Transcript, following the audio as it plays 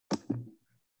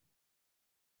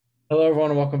Hello,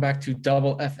 everyone, and welcome back to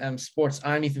Double FM Sports.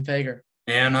 I'm Ethan Fager.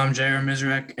 And I'm Jair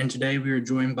Mizrek, and today we are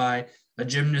joined by a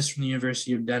gymnast from the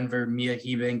University of Denver, Mia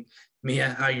Hebinck.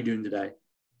 Mia, how are you doing today?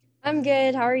 I'm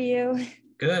good. How are you?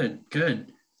 Good,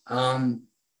 good.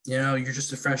 You're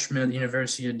just a freshman at the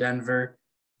University of Denver,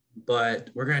 but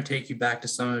we're going to take you back to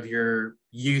some of your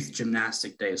youth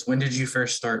gymnastic days. When did you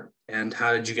first start, and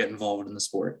how did you get involved in the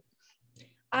sport?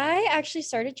 I actually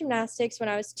started gymnastics when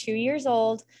I was 2 years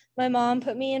old. My mom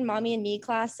put me in mommy and me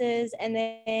classes. And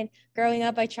then growing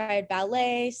up, I tried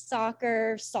ballet,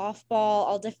 soccer, softball,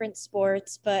 all different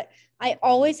sports. But I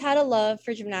always had a love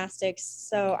for gymnastics.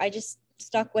 So I just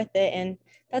stuck with it. And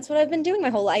that's what I've been doing my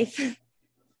whole life.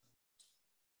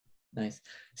 Nice.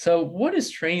 So, what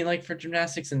is training like for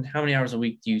gymnastics, and how many hours a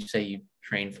week do you say you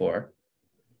train for?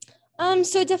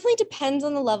 So it definitely depends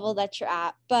on the level that you're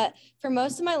at. But for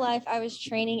most of my life, I was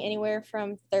training anywhere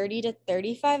from 30 to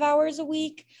 35 hours a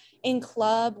week. In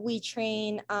club, we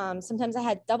train. Sometimes I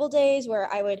had double days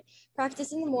where I would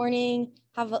practice in the morning,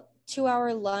 have a 2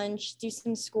 hour lunch, do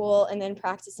some school, and then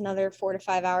practice another 4 to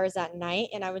 5 hours at night.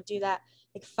 And I would do that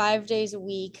like 5 days a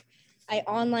week. I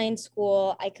online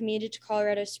school, I commuted to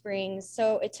Colorado Springs.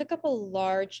 So it took up a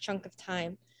large chunk of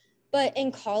time. But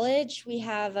in college, we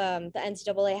have the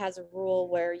NCAA has a rule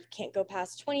where you can't go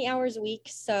past 20 hours a week.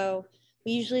 So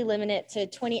we usually limit it to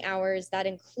 20 hours. That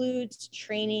includes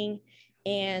training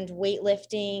and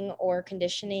weightlifting or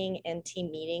conditioning and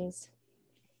team meetings.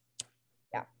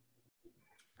 Yeah.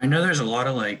 I know there's a lot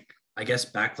of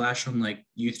backlash on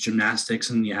youth gymnastics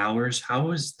and the hours. How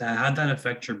was that? How'd that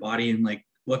affect your body, and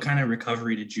what kind of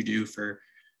recovery did you do for,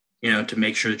 to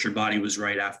make sure that your body was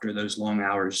right after those long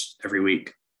hours every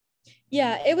week?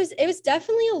 Yeah, it was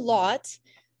definitely a lot.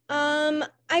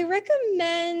 I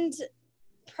recommend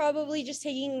probably just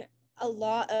taking a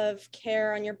lot of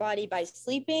care on your body by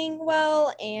sleeping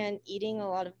well and eating a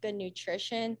lot of good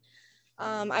nutrition.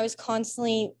 I was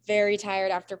constantly very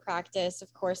tired after practice.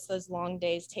 Of course, those long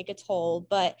days take a toll,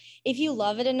 but if you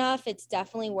love it enough, it's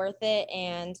definitely worth it.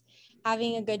 And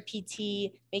having a good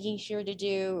PT, making sure to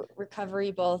do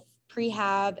recovery both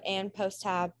prehab and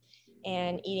post-hab,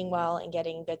 and eating well and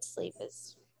getting good sleep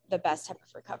is the best type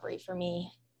of recovery for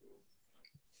me.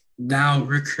 Now,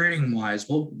 recruiting wise,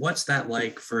 well, what's that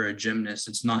like for a gymnast?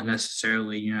 It's not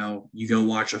necessarily, you go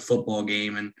watch a football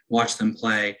game and watch them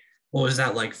play. What was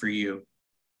that like for you?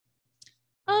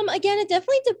 Again, it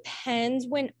definitely depends.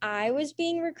 When I was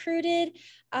being recruited,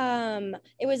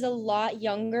 it was a lot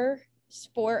younger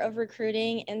sport of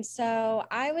recruiting. And so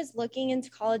I was looking into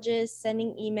colleges,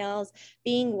 sending emails,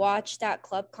 being watched at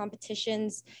club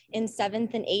competitions in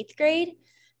 7th and 8th grade.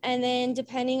 And then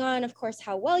depending on, of course,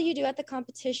 how well you do at the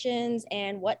competitions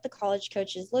and what the college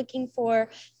coach is looking for,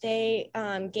 they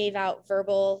gave out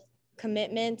verbal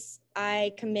commitments.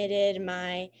 I committed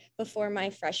before my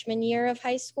freshman year of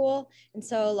high school. And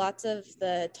so lots of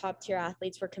the top tier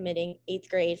athletes were committing 8th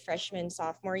grade, freshman,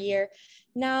 sophomore year.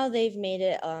 Now they've made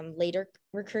it later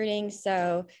recruiting.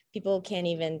 So people can't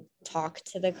even talk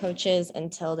to the coaches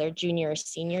until their junior or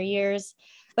senior years.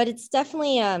 But it's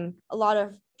definitely a lot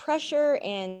of pressure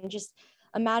and just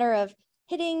a matter of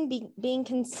being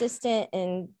consistent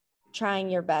and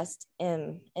trying your best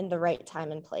in the right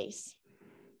time and place.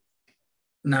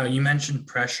 Now, you mentioned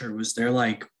pressure. Was there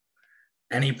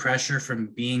any pressure from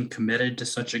being committed to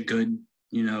such a good,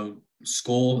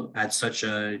 school at such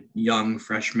a young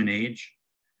freshman age?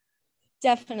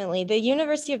 Definitely. The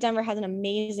University of Denver has an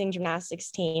amazing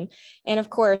gymnastics team. And of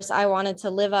course, I wanted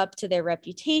to live up to their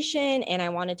reputation and I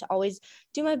wanted to always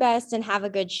do my best and have a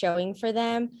good showing for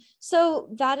them. So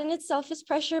that in itself is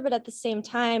pressure, but at the same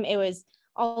time, it was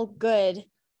all good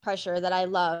pressure that I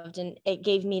loved. And it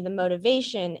gave me the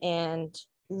motivation and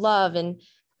love and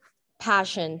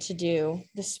passion to do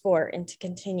the sport and to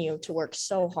continue to work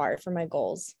so hard for my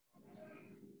goals.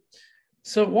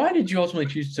 So, why did you ultimately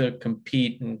choose to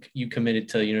compete, and you committed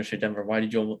to University of Denver? Why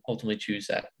did you ultimately choose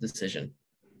that decision?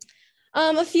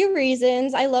 A few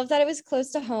reasons. I love that it was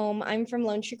close to home. I'm from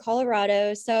Lone Tree,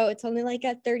 Colorado, so it's only like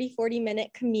a 30-40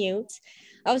 minute commute.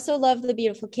 I also love the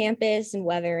beautiful campus and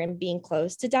weather and being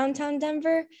close to downtown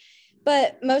Denver.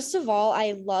 But most of all,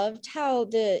 I loved how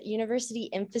the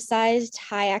university emphasized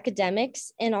high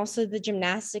academics, and also the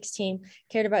gymnastics team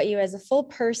cared about you as a full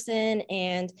person.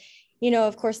 And,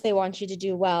 of course, they want you to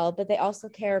do well, but they also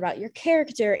care about your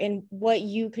character and what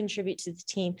you contribute to the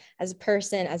team as a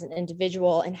person, as an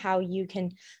individual, and how you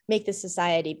can make the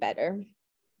society better.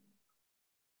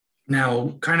 Now,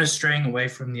 kind of straying away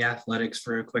from the athletics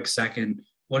for a quick second,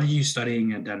 what are you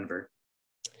studying at Denver?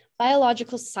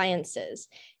 Biological sciences,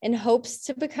 in hopes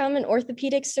to become an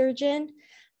orthopedic surgeon.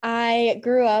 I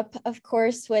grew up, of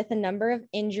course, with a number of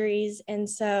injuries. And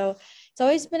so it's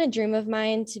always been a dream of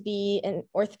mine to be an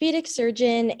orthopedic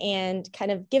surgeon and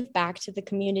kind of give back to the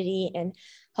community and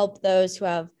help those who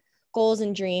have goals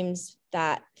and dreams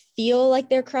that feel like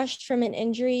they're crushed from an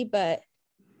injury, but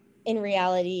in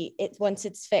reality, once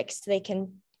it's fixed, they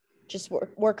can just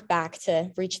work back to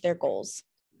reach their goals.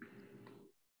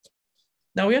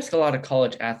 Now, we ask a lot of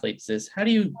college athletes this: how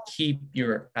do you keep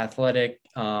your athletic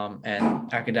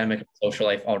and academic and social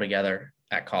life all together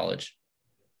at college?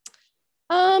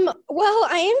 Well,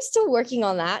 I am still working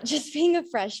on that, just being a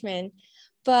freshman.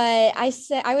 But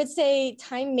I would say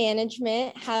time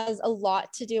management has a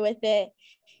lot to do with it.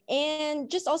 And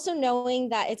just also knowing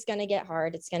that it's going to get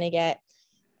hard, it's going to get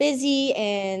busy,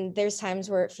 and there's times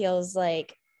where it feels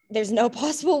like there's no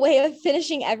possible way of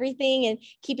finishing everything and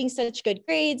keeping such good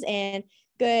grades and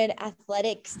good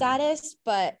athletic status,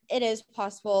 but it is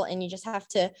possible, and you just have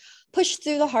to push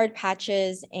through the hard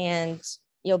patches and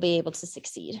you'll be able to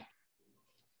succeed.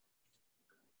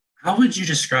 How would you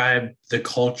describe the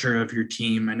culture of your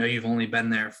team? I know you've only been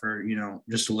there for,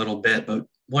 just a little bit, but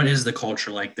what is the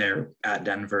culture like there at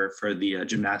Denver for the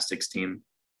gymnastics team?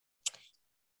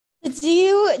 The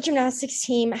DU gymnastics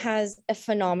team has a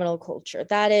phenomenal culture.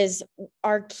 That is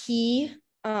our key.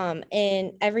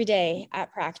 And every day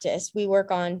at practice, we work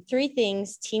on three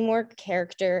things: teamwork,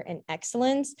 character, and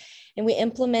excellence. And we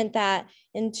implement that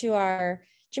into our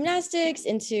gymnastics,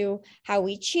 into how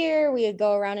we cheer. We would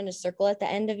go around in a circle at the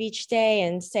end of each day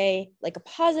and say like a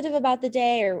positive about the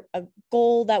day or a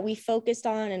goal that we focused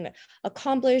on and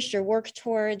accomplished or worked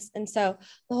towards. And so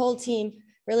the whole team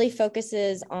really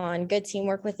focuses on good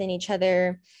teamwork within each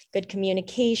other, good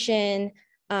communication,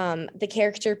 the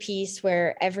character piece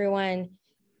where everyone,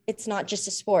 it's not just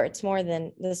a sport, it's more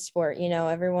than the sport.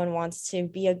 Everyone wants to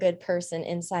be a good person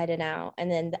inside and out.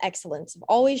 And then the excellence of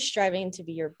always striving to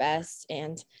be your best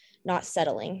and not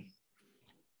settling.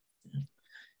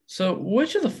 So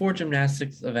which of the four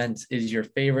gymnastics events is your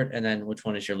favorite? And then which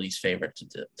one is your least favorite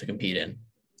to compete in?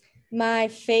 My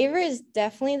favorite is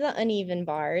definitely the uneven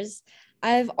bars.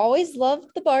 I've always loved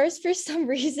the bars for some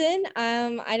reason.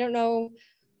 I don't know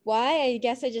why. I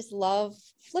guess I just love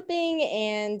flipping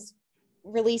and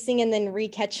releasing and then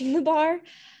re-catching the bar.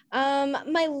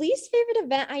 My least favorite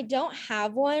event, I don't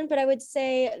have one, but I would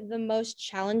say the most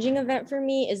challenging event for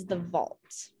me is the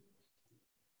vault.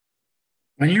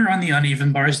 When you're on the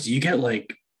uneven bars, do you get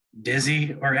like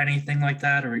dizzy or anything like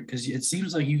that? Or because it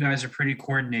seems like you guys are pretty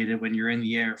coordinated when you're in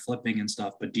the air flipping and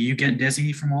stuff, but do you get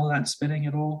dizzy from all that spinning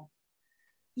at all?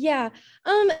 Yeah,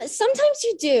 sometimes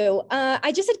you do.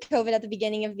 I just had COVID at the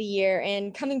beginning of the year,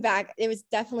 and coming back, it was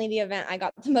definitely the event I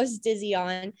got the most dizzy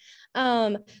on.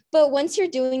 But once you're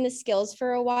doing the skills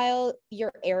for a while,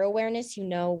 your air awareness, you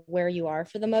know where you are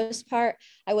for the most part.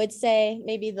 I would say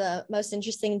maybe the most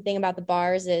interesting thing about the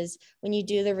bars is when you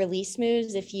do the release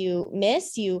moves, if you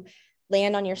miss, you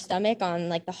land on your stomach on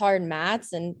like the hard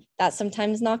mats, and that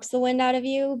sometimes knocks the wind out of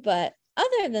you. But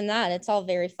other than that, it's all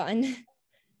very fun.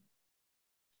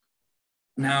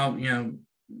 Now,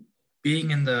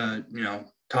 being in the,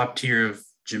 top tier of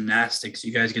gymnastics,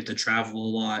 you guys get to travel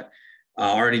a lot.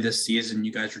 Already this season,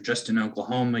 you guys were just in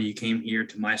Oklahoma. You came here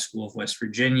to my school of West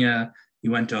Virginia.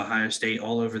 You went to Ohio State,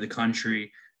 all over the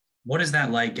country. What is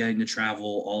that like, getting to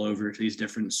travel all over to these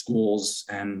different schools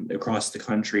and across the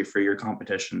country for your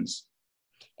competitions?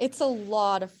 It's a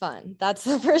lot of fun. That's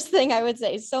the first thing I would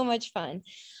say. So much fun.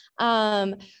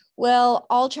 Um, we'll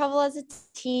all travel as a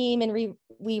team and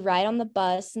we ride on the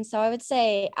bus. And so I would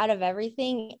say out of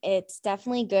everything, it's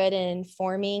definitely good in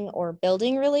forming or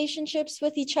building relationships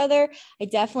with each other. I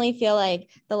definitely feel like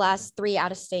the last 3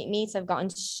 out of state meets, I've gotten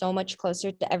so much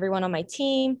closer to everyone on my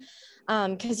team,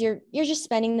 because you're just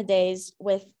spending the days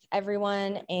with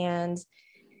everyone, and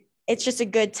it's just a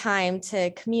good time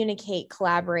to communicate,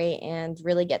 collaborate, and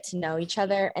really get to know each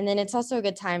other. And then it's also a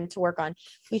good time to work on,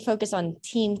 we focus on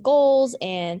team goals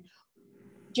and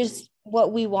just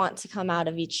what we want to come out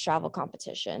of each travel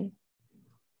competition.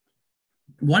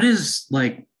 What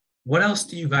else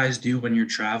do you guys do when you're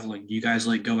traveling? Do you guys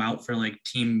like go out for like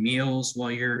team meals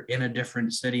while you're in a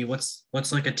different city? What's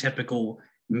like a typical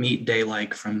meet day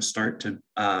like from start to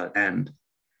end?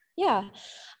 Yeah.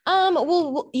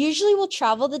 We'll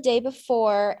travel the day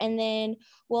before, and then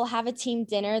we'll have a team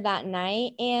dinner that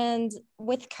night. And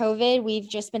with COVID, we've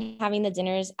just been having the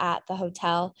dinners at the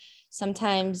hotel.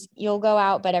 Sometimes you'll go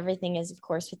out, but everything is, of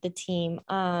course, with the team.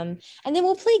 And then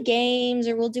we'll play games,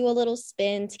 or we'll do a little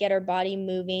spin to get our body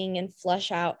moving and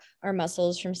flush out our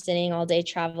muscles from sitting all day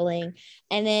traveling.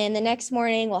 And then the next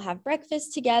morning, we'll have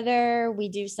breakfast together. We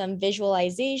do some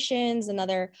visualizations,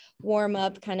 another warm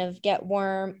up, kind of get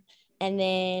warm, And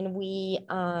then we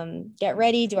get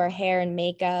ready, do our hair and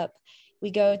makeup.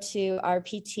 We go to our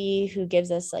PT who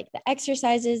gives us like the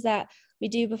exercises that we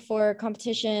do before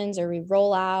competitions, or we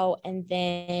roll out, and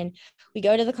then we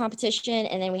go to the competition,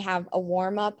 and then we have a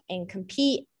warm up and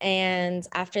compete. And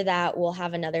after that, we'll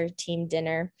have another team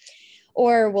dinner,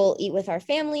 or we'll eat with our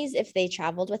families if they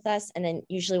traveled with us. And then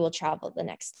usually we'll travel the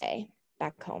next day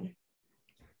back home.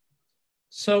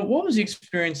 So what was the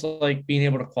experience like being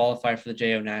able to qualify for the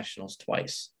JO Nationals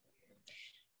twice?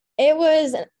 It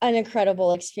was an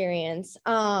incredible experience.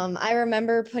 I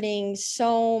remember putting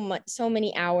so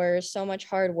many hours, so much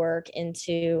hard work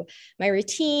into my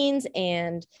routines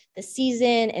and the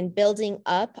season, and building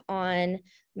up on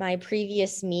my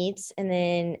previous meets. And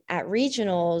then at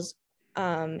regionals,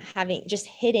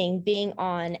 being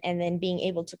on, and then being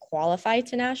able to qualify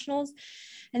to nationals.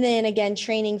 And then again,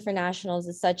 training for nationals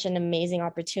is such an amazing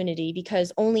opportunity,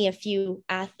 because only a few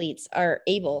athletes are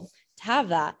able to have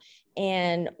that.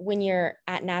 And when you're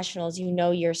at nationals,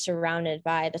 you're surrounded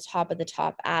by the top of the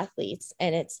top athletes,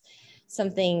 and it's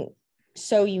something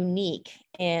so unique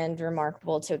and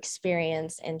remarkable to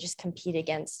experience, and just compete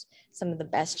against some of the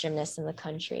best gymnasts in the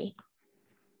country.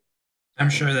 I'm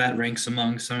sure that ranks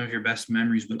among some of your best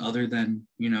memories, but other than,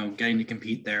 getting to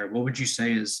compete there, what would you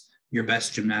say is your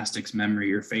best gymnastics memory,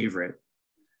 your favorite?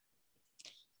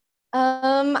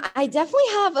 I definitely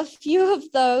have a few of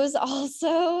those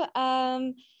also.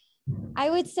 I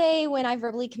would say when I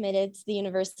verbally committed to the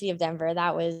University of Denver,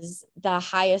 that was the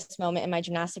highest moment in my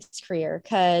gymnastics career,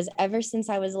 because ever since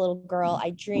I was a little girl, I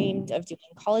dreamed of doing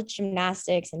college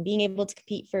gymnastics and being able to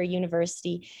compete for a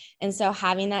university. And so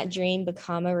having that dream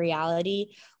become a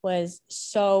reality was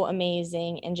so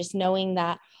amazing. And just knowing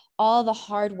that all the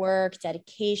hard work,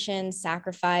 dedication,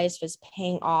 sacrifice was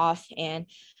paying off, and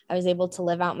I was able to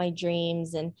live out my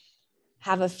dreams and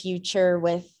have a future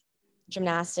with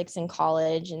gymnastics in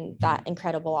college, and that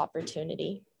incredible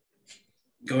opportunity.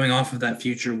 Going off of that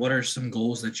future, what are some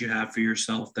goals that you have for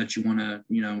yourself that you want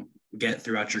to, get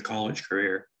throughout your college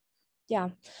career? Yeah.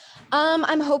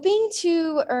 I'm hoping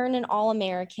to earn an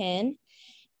All-American.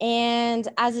 And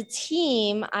as a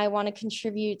team, I want to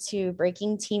contribute to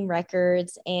breaking team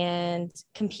records and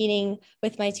competing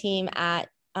with my team at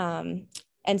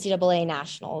NCAA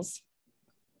nationals.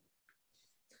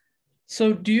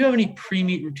 So do you have any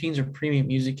pre-meet routines or pre-meet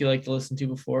music you like to listen to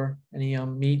before any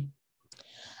meet?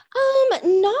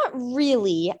 Not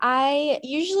really. I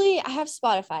have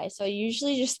Spotify, so I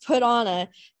usually just put on a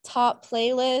top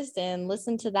playlist and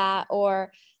listen to that,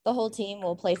 or the whole team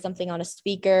will play something on a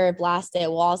speaker, blast it,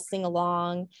 we'll all sing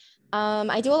along.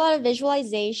 I do a lot of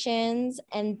visualizations,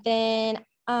 and then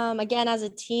again, as a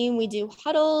team, we do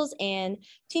huddles and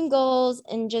team goals,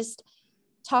 and just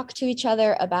talk to each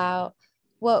other about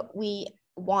what we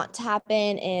want to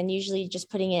happen, and usually just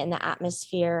putting it in the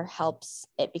atmosphere helps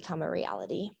it become a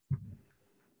reality.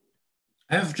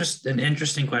 I have just an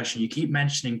interesting question. You keep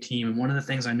mentioning team, and one of the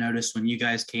things I noticed when you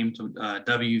guys came to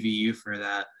WVU for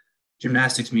that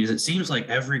gymnastics meet is it seems like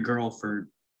every girl for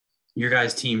your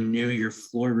guys' team knew your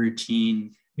floor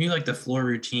routine, knew like the floor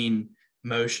routine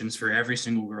motions for every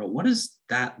single girl. What is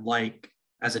that like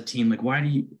as a team? Like, why do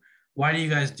you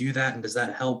guys do that, and does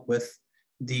that help with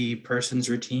the person's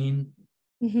routine?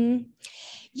 Mm-hmm.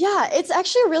 Yeah, it's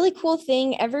actually a really cool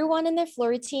thing. Everyone in their floor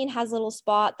routine has a little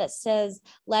spot that says,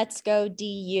 "Let's go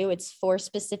DU." It's for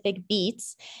specific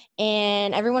beats.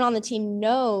 And everyone on the team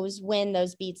knows when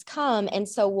those beats come. And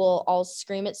so we'll all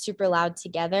scream it super loud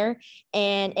together.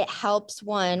 And it helps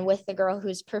one with the girl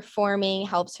who's performing,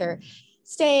 helps her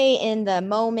stay in the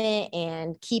moment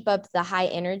and keep up the high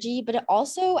energy. But it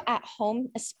also at home,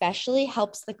 especially,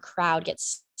 helps the crowd get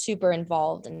super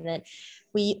involved. And then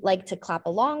we like to clap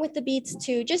along with the beats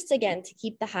too, just again, to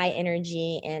keep the high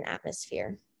energy and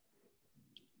atmosphere.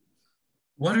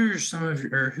 What are some of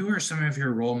your, or who are some of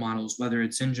your role models, whether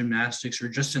it's in gymnastics or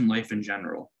just in life in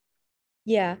general?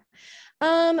 Yeah.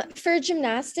 For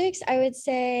gymnastics, I would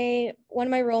say one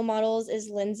of my role models is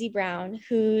Lindsey Brown,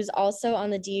 who's also on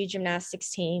the DU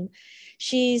gymnastics team.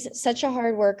 She's such a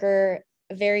hard worker,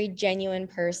 a very genuine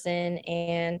person,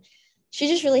 and she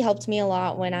just really helped me a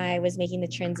lot when I was making the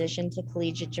transition to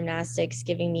collegiate gymnastics,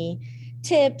 giving me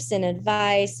tips and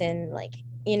advice, and like,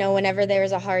 whenever there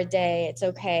was a hard day, it's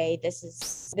okay. This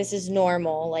is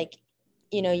normal. Like,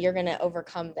 you're going to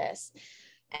overcome this.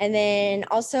 And then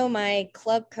also my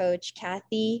club coach,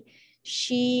 Kathy,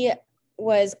 she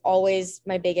was always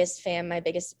my biggest fan, my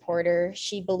biggest supporter.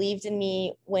 She believed in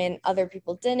me when other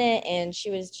people didn't, and she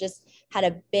was just had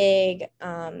a big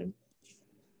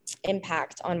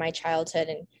impact on my childhood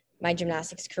and my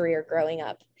gymnastics career growing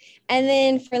up. And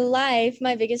then for life,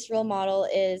 my biggest role model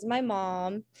is my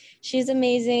mom. She's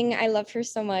amazing. I love her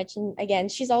so much. And again,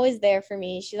 she's always there for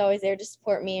me. She's always there to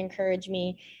support me, encourage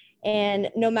me. And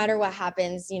no matter what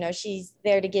happens, she's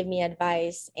there to give me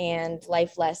advice and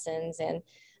life lessons and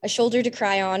a shoulder to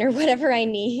cry on or whatever I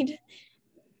need.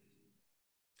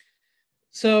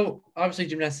 So obviously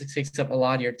gymnastics takes up a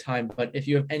lot of your time, but if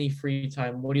you have any free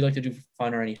time, what do you like to do for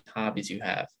fun or any hobbies you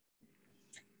have?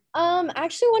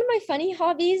 Actually, one of my funny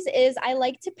hobbies is I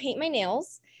like to paint my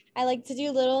nails. I like to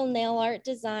do little nail art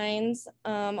designs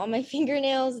on my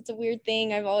fingernails. It's a weird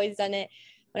thing. I've always done it.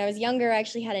 When I was younger, I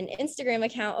actually had an Instagram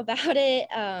account about it,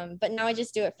 but now I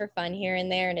just do it for fun here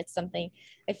and there, and it's something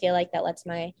I feel like that lets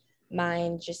my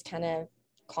mind just kind of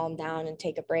calm down and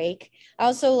take a break. I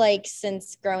also like,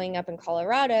 since growing up in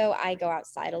Colorado, I go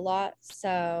outside a lot,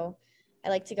 so I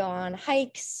like to go on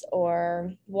hikes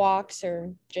or walks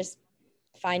or just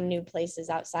find new places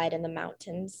outside in the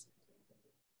mountains.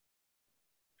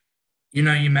 You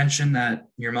know, you mentioned that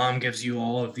your mom gives you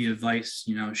all of the advice,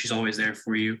 she's always there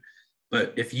for you.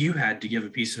 But if you had to give a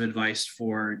piece of advice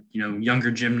for,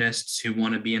 younger gymnasts who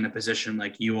want to be in a position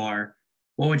like you are,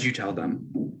 what would you tell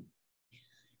them?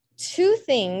 Two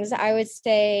things. I would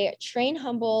say train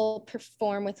humble,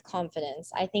 perform with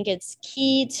confidence. I think it's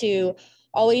key to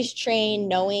always train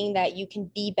knowing that you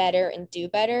can be better and do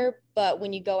better. But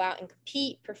when you go out and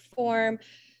compete, perform,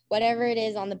 whatever it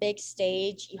is on the big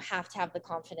stage, you have to have the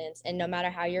confidence. And no matter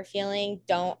how you're feeling,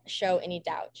 don't show any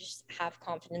doubt. Just have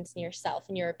confidence in yourself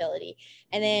and your ability.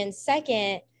 And then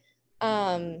second,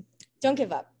 don't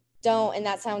give up. Don't, and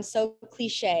that sounds so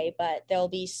cliche, but there'll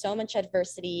be so much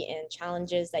adversity and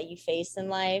challenges that you face in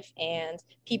life and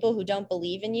people who don't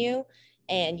believe in you,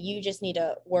 and you just need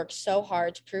to work so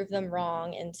hard to prove them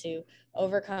wrong and to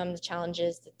overcome the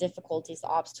challenges, the difficulties, the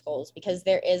obstacles, because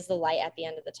there is the light at the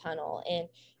end of the tunnel, and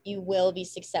you will be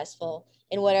successful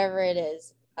in whatever it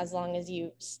is as long as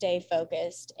you stay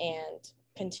focused and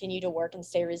continue to work and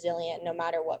stay resilient no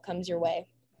matter what comes your way.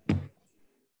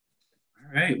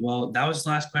 All right. Well, that was the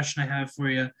last question I have for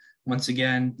you. Once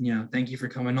again, thank you for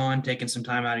coming on, taking some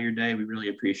time out of your day. We really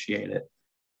appreciate it.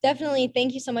 Definitely.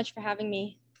 Thank you so much for having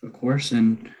me. Of course.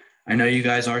 And I know you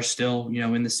guys are still,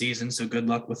 in the season. So good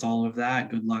luck with all of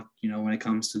that. Good luck, when it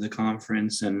comes to the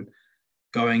conference and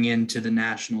going into the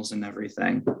nationals and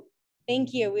everything.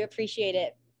 Thank you. We appreciate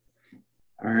it.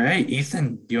 All right.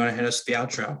 Ethan, do you want to hit us with the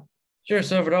outro? Sure.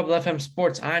 So for FFM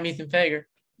Sports, I'm Ethan Fager.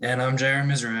 And I'm Jared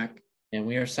Mizrak. And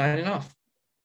we are signing off.